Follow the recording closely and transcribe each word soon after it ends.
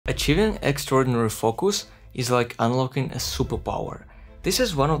Achieving extraordinary focus is like unlocking a superpower. This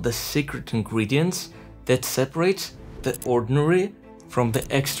is one of the secret ingredients that separates the ordinary from the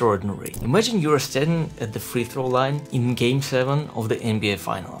extraordinary. Imagine you are standing at the free throw line in Game 7 of the NBA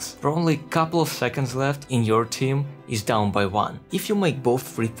Finals. For only a couple of seconds left and your team is down by 1. If you make both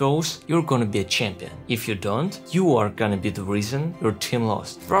free throws, you're gonna be a champion. If you don't, you are gonna be the reason your team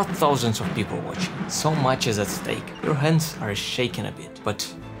lost. There are thousands of people watching. So much is at stake. Your hands are shaking a bit, but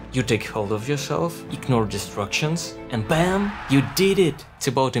you take hold of yourself, ignore distractions, and bam, you did it! It's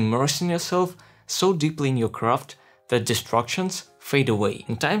about immersing yourself so deeply in your craft that distractions fade away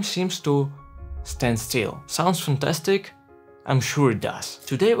and time seems to stand still. Sounds fantastic? I'm sure it does.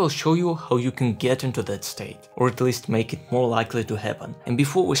 Today I will show you how you can get into that state, or at least make it more likely to happen. And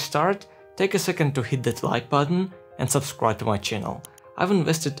before we start, take a second to hit that like button and subscribe to my channel. I've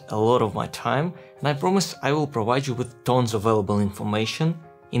invested a lot of my time and I promise I will provide you with tons of valuable information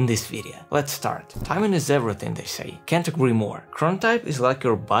in this video. Let's start. Timing is everything, they say. Can't agree more. Chronotype is like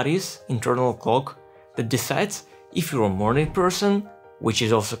your body's internal clock that decides if you're a morning person, which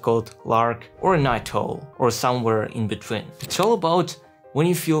is also called lark, or a night owl, or somewhere in between. It's all about when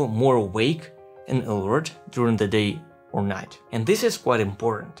you feel more awake and alert during the day or night. And this is quite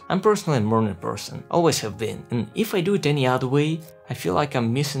important. I'm personally a morning person, always have been, and if I do it any other way, I feel like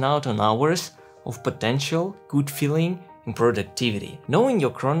I'm missing out on hours of potential, good feeling, and productivity. Knowing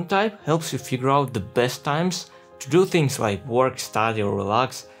your chronotype helps you figure out the best times to do things like work, study, or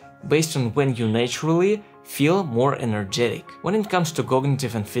relax based on when you naturally feel more energetic. When it comes to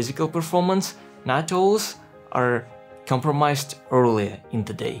cognitive and physical performance, night owls are compromised earlier in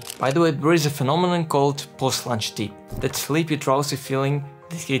the day. By the way, there is a phenomenon called post-lunch dip, that sleepy, drowsy feeling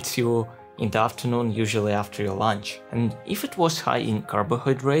that hits you in the afternoon, usually after your lunch. And if it was high in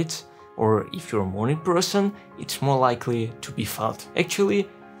carbohydrates, or if you're a morning person, it's more likely to be felt. Actually,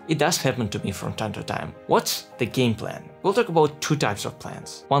 it does happen to me from time to time. What's the game plan? We'll talk about two types of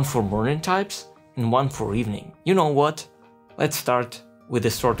plans, one for morning types and one for evening. You know what? Let's start with the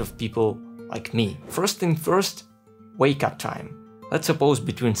sort of people like me. First thing first, wake up time. Let's suppose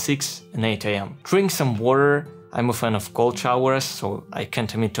between 6 and 8 AM. Drink some water. I'm a fan of cold showers, so I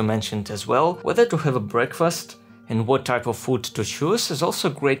can't omit to mention it as well. Whether to have a breakfast and what type of food to choose is also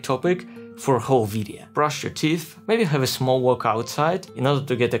a great topic for a whole video. Brush your teeth, maybe have a small walk outside in order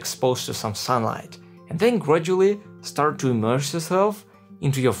to get exposed to some sunlight, and then gradually start to immerse yourself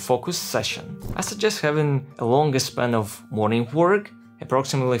into your focus session. I suggest having a longer span of morning work,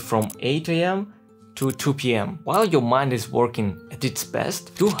 approximately from 8 AM to 2 PM. While your mind is working at its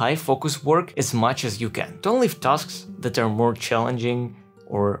best, do high focus work as much as you can. Don't leave tasks that are more challenging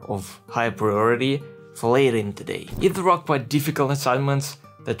or of high priority for later in the day. If there are quite difficult assignments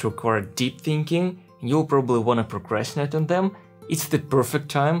that require deep thinking and you'll probably want to procrastinate on them, it's the perfect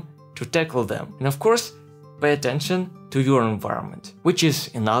time to tackle them. And of course, pay attention to your environment, which is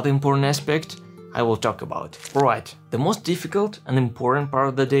another important aspect I will talk about. Alright, the most difficult and important part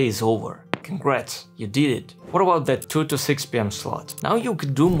of the day is over. Congrats, you did it. What about that 2 to 6 PM slot? Now you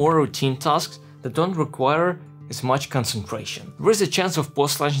could do more routine tasks that don't require as much concentration. There is a chance of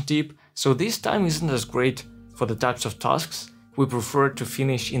post-lunch dip, so this time isn't as great for the types of tasks we prefer to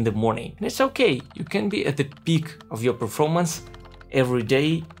finish in the morning. And it's okay, you can be at the peak of your performance every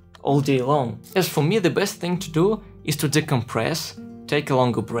day, all day long. As for me, the best thing to do is to decompress, take a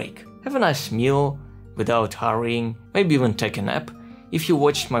longer break. Have a nice meal without hurrying, maybe even take a nap. If you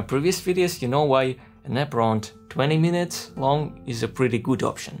watched my previous videos, you know why a nap around 20 minutes long is a pretty good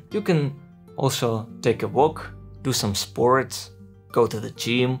option. You can also take a walk, do some sports, go to the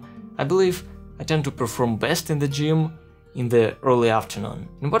gym. I believe I tend to perform best in the gym in the early afternoon.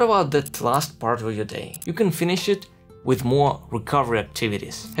 And what about that last part of your day? You can finish it with more recovery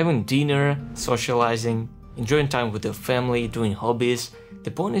activities, having dinner, socializing, enjoying time with your family, doing hobbies.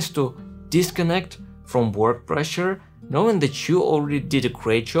 The point is to disconnect from work pressure, knowing that you already did a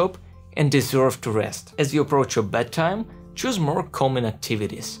great job and deserve to rest. As you approach your bedtime, choose more calming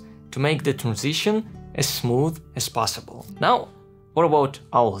activities to make the transition as smooth as possible. Now, what about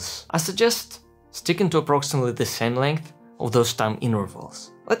owls? I suggest sticking to approximately the same length of those time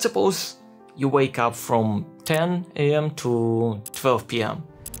intervals. Let's suppose you wake up from 10 AM to 12 PM.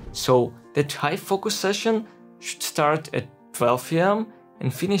 So that high focus session should start at 12 PM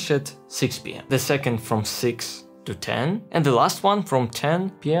and finish at 6 PM. The second from 6 to 10, and the last one from 10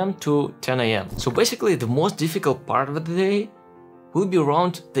 PM to 10 AM. So basically the most difficult part of the day will be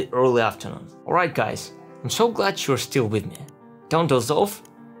around the early afternoon. Alright guys, I'm so glad you're still with me. Don't doze off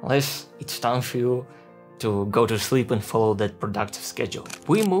unless it's time for you to go to sleep and follow that productive schedule.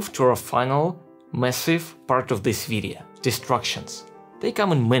 We move to our final massive part of this video, distractions. They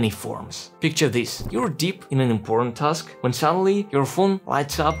come in many forms. Picture this: you're deep in an important task when suddenly your phone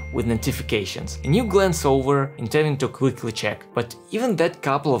lights up with notifications and you glance over intending to quickly check. But even that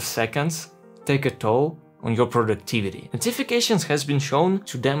couple of seconds take a toll on your productivity. Notifications has been shown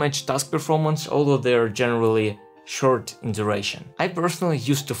to damage task performance, although they are generally short in duration. I personally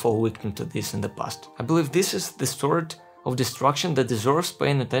used to fall victim to this in the past. I believe this is the sort of distraction that deserves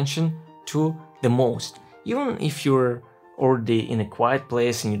paying attention to the most. Even if you're already in a quiet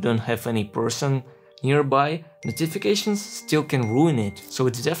place and you don't have any person nearby, notifications still can ruin it. So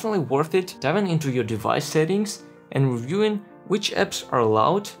it's definitely worth it diving into your device settings and reviewing which apps are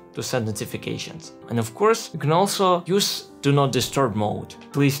allowed to send notifications. And of course, you can also use Do Not Disturb mode,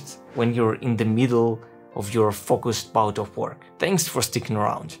 at least when you're in the middle of your focused bout of work. Thanks for sticking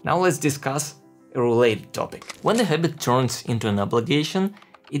around. Now let's discuss a related topic. When the habit turns into an obligation,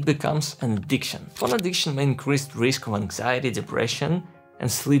 it becomes an addiction. Phone addiction may increase the risk of anxiety, depression,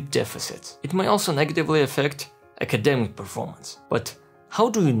 and sleep deficits. It may also negatively affect academic performance. But how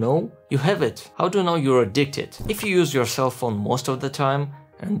do you know you have it? How do you know you're addicted? If you use your cell phone most of the time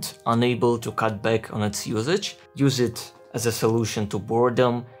and unable to cut back on its usage, use it as a solution to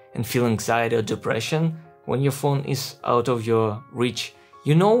boredom and feel anxiety or depression when your phone is out of your reach,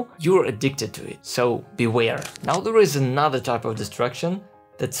 you know you're addicted to it. So beware. Now there is another type of distraction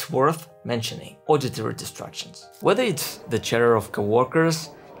that's worth mentioning: auditory distractions. Whether it's the chatter of coworkers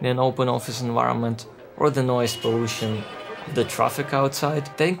in an open office environment or the noise pollution of the traffic outside,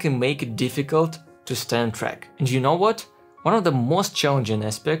 they can make it difficult to stay on track. And you know what? One of the most challenging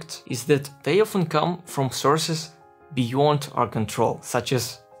aspects is that they often come from sources beyond our control, such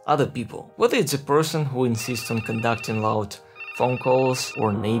as other people. Whether it's a person who insists on conducting loud phone calls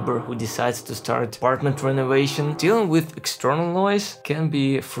or a neighbor who decides to start apartment renovation, dealing with external noise can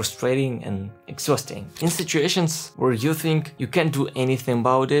be frustrating and exhausting. In situations where you think you can't do anything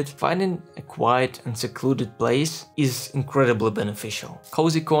about it, finding a quiet and secluded place is incredibly beneficial.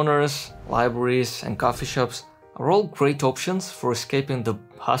 Cozy corners, libraries, and coffee shops are all great options for escaping the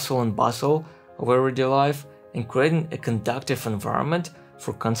hustle and bustle of everyday life and creating a conducive environment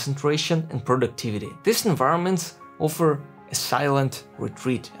for concentration and productivity. These environments offer a silent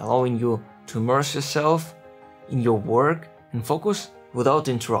retreat, allowing you to immerse yourself in your work and focus without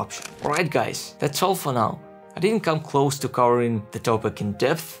interruption. Alright guys, that's all for now. I didn't come close to covering the topic in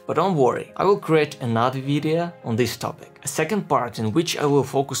depth, but don't worry, I will create another video on this topic. A second part in which I will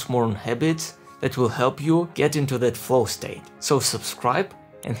focus more on habits that will help you get into that flow state. So subscribe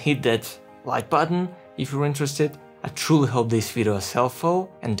and hit that like button if you're interested. I truly hope this video is helpful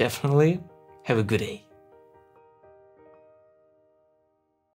and definitely have a good day.